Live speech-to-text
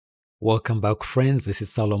Welcome back, friends. This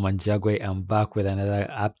is Solomon Jagwe. I'm back with another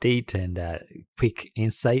update and quick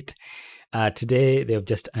insight. Today, they've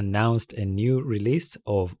just announced a new release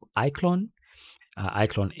of iClone,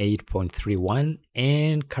 iClone 8.31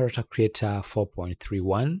 and Character Creator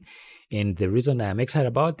 4.31. And the reason I'm excited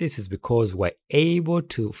about this is because we're able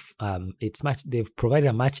to, they've provided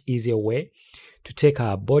a much easier way to take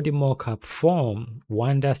our body mockup from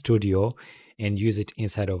Wonder Studio and use it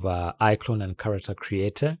inside of iClone and Character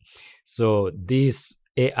Creator. So this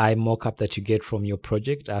AI mockup that you get from your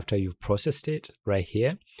project after you've processed it right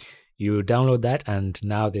here, you download that, and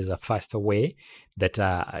now there's a faster way that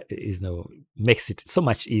makes it so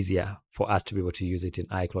much easier for us to be able to use it in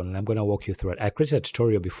iClone. And I'm going to walk you through it. I created a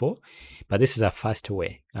tutorial before, but this is a faster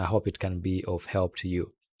way. I hope it can be of help to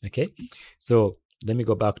you. Okay, so let me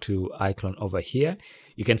go back to iClone over here.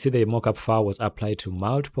 You can see the mockup file was applied to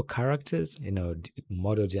multiple characters.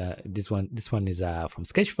 Modeled. This one is from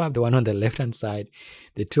Sketchfab. The one on the left hand side,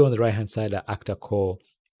 the two on the right hand side are actor core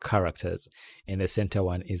characters, and the center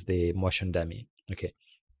one is the motion dummy. Okay,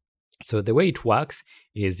 so the way it works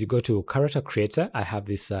is you go to Character Creator. I have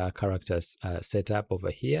this characters set up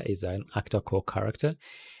over here is an actor core character, and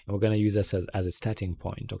we're going to use this as a starting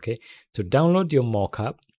point. Okay, so download your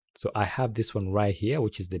mockup. So I have this one right here,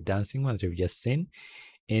 which is the dancing one that we've just seen,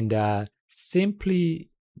 and simply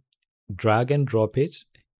drag and drop it.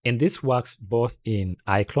 And this works both in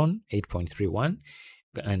iClone 8.31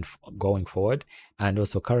 and going forward, and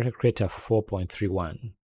also Character Creator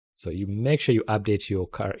 4.31. So you make sure you update your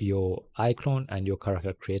iClone and your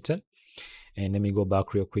Character Creator. And let me go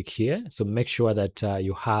back real quick here. So make sure that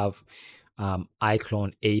you have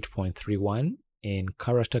iClone 8.31 in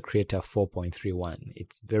Character Creator 4.31.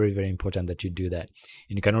 It's very, very important that you do that.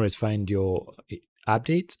 And you can always find your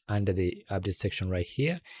updates under the update section right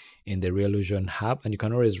here in the Reallusion Hub, and you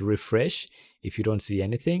can always refresh if you don't see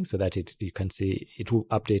anything, so that you can see it will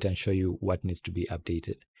update and show you what needs to be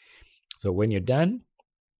updated. So when you're done,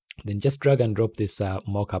 then just drag and drop this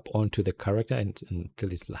mockup onto the character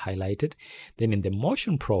until it's highlighted. Then in the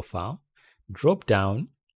motion profile, drop down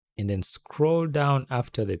and then scroll down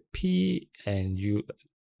after the P, and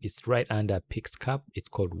it's right under Pixcap. It's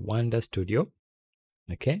called Wonder Studio.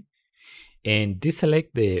 Okay, and deselect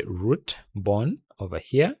the root bone over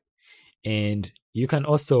here, and you can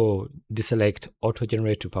also deselect auto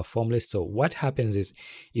generate to perform list. So what happens is,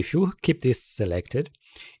 if you keep this selected,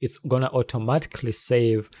 it's gonna automatically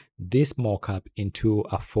save this mockup into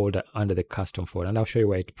a folder under the custom folder, and I'll show you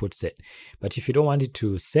where it puts it. But if you don't want it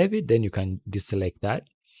to save it, then you can deselect that,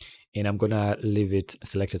 and I'm gonna leave it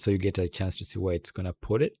selected so you get a chance to see where it's gonna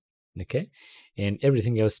put it. Okay, and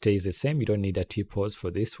everything else stays the same. You don't need a T-pause for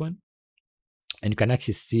this one, and you can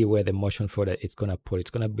actually see where the motion folder it's gonna put. It's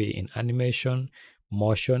gonna be in animation,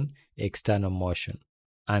 motion, external motion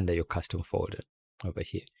under your custom folder over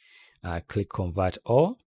here. Click convert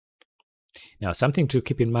all. Now, something to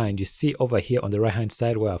keep in mind, you see over here on the right hand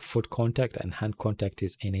side where foot contact and hand contact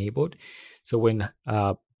is enabled. So when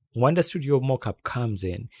Wonder Studio mockup comes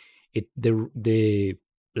in, the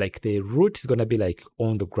root is going to be like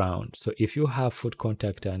on the ground. So if you have foot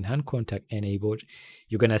contact and hand contact enabled,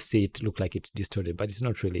 you're going to see it look like it's distorted, but it's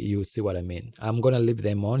not really. You see what I mean. I'm going to leave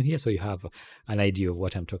them on here so you have an idea of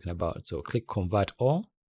what I'm talking about. So click convert all,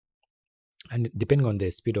 and depending on the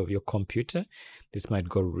speed of your computer, this might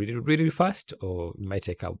go really, really fast, or it might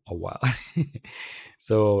take a while.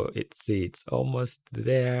 So it's almost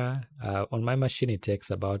there. On my machine, it takes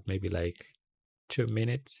about maybe like 2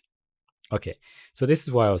 minutes. Okay, so this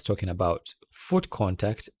is what I was talking about, foot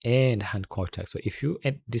contact and hand contact. So if you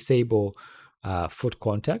disable foot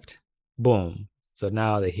contact, boom. So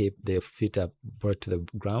now the feet are brought to the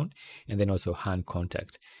ground, and then also hand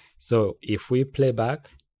contact. So if we play back,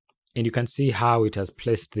 and you can see how it has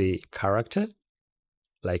placed the character,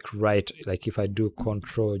 like if I do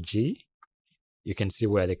Control G, you can see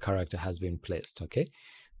where the character has been placed. Okay,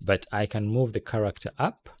 but I can move the character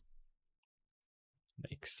up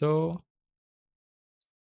like so.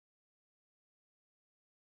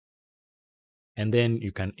 And then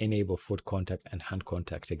you can enable foot contact and hand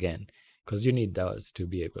contact again, because you need those to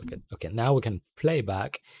be able to get. Okay, now we can play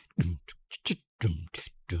back.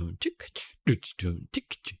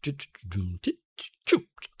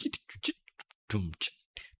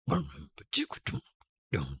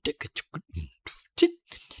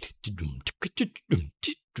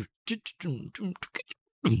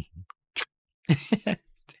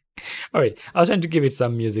 All right, I was trying to give it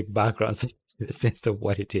some music background so you get a sense of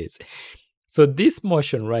what it is. So this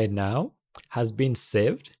motion right now has been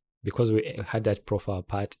saved because we had that profile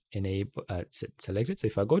part selected. So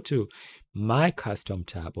if I go to my custom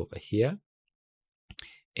tab over here,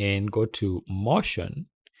 and go to motion,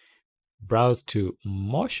 browse to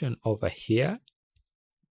motion over here,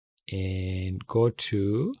 and go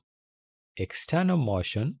to external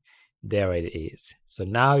motion. There it is. So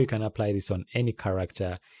now you can apply this on any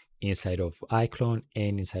character inside of iClone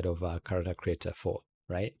and inside of Character Creator 4,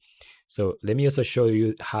 right? So let me also show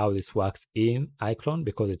you how this works in iClone,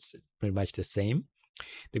 because it's pretty much the same.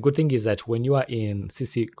 The good thing is that when you are in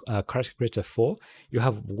CC Character Creator 4, you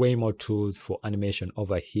have way more tools for animation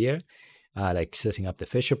over here, like setting up the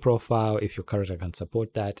facial profile, if your character can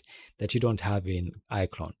support that you don't have in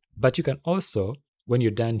iClone. But you can also, when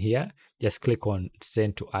you're done here, just click on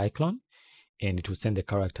send to iClone and it will send the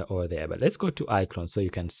character over there. But let's go to iClone so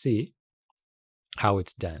you can see how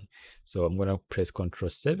it's done. So I'm going to press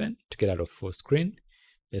Ctrl+7 to get out of full screen.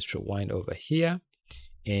 Let's rewind over here,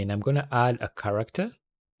 and I'm going to add a character.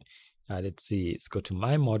 Let's see, let's go to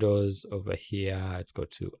my models over here. Let's go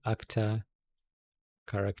to actor,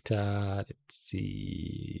 character. Let's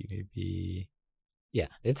see, maybe, yeah,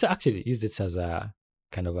 let's actually use this as a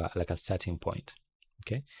kind of like a starting point.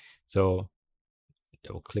 Okay, so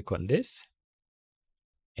double click on this,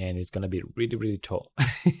 and it's going to be really, really tall.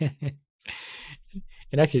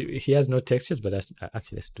 And actually, he has no textures, but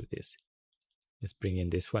actually, let's do this. Let's bring in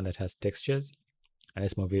this one that has textures, and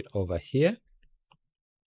let's move it over here.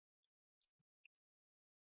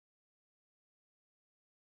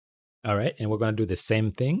 All right, and we're going to do the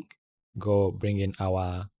same thing. Go bring in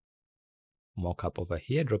our mocap over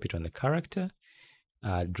here, drop it on the character,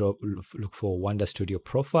 look for Wonder Studio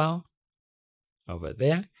profile over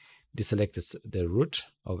there, deselect the root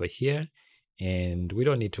over here, and we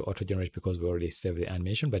don't need to auto generate because we already saved the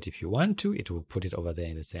animation, but if you want to, it will put it over there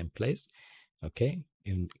in the same place. Okay,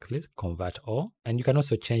 and click convert all, and you can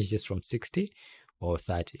also change this from 60 or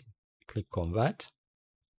 30. Click convert,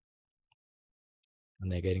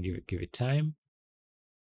 and again give it time.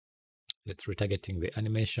 Let's retargeting the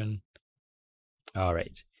animation. All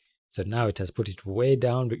right, so now it has put it way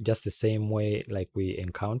down, just the same way like we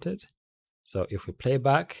encountered. So if we play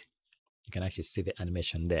back, you can actually see the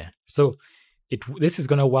animation there. So this is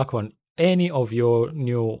going to work on any of your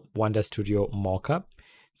new Wonder Studio mocap.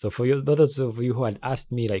 So for you, those of you who had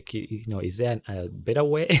asked me, like, is there a better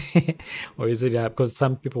way? Or is it because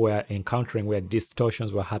some people were encountering where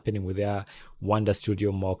distortions were happening with their Wonder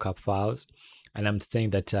Studio mocap files? And I'm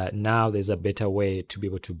saying that now there's a better way to be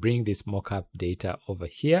able to bring this mocap data over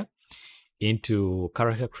here into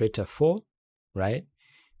Character Creator 4, right?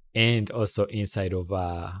 And also inside of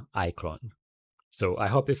iClone. So I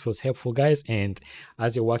hope this was helpful, guys. And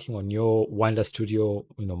as you're working on your Wonder Studio,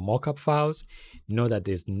 mockup files, know that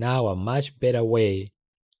there's now a much better way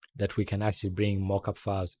that we can actually bring mockup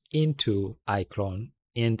files into iClone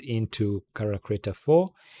and into Character Creator 4,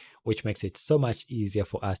 which makes it so much easier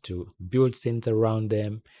for us to build scenes around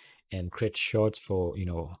them and create shorts for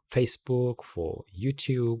Facebook, for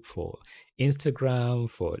YouTube, for Instagram,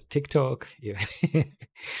 for TikTok. Yeah.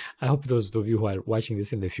 I hope those of you who are watching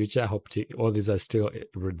this in the future, I hope all these are still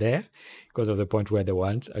there because of the point where they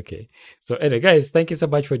want. Okay, so anyway, guys, thank you so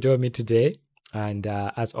much for joining me today, and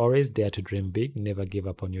as always, dare to dream big, never give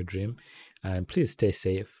up on your dream, and please stay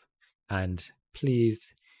safe, and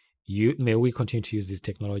please may we continue to use these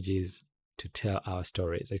technologies to tell our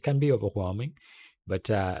stories. It can be overwhelming, but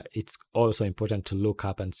it's also important to look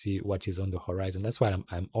up and see what is on the horizon. That's what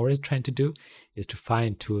I'm always trying to do, is to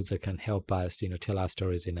find tools that can help us, tell our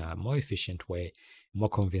stories in a more efficient way, more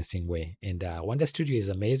convincing way. And Wonder Studio is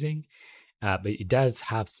amazing, but it does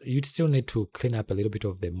have, you still need to clean up a little bit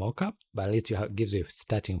of the mockup, but at least it gives you a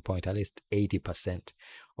starting point. At least 80%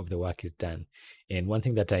 of the work is done. And one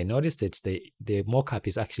thing that I noticed, it's the mockup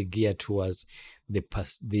is actually geared towards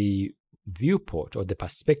the viewport or the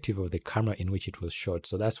perspective of the camera in which it was shot.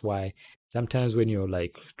 So that's why sometimes when you're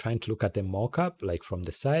like trying to look at the mockup like from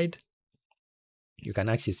the side, you can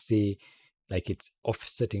actually see like it's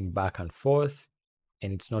offsetting back and forth,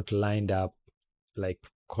 and it's not lined up like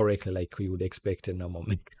correctly like we would expect a normal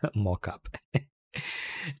mockup.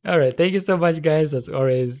 All right, thank you so much, guys. As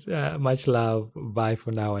always, much love. Bye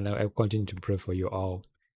for now, and I'll continue to pray for you all.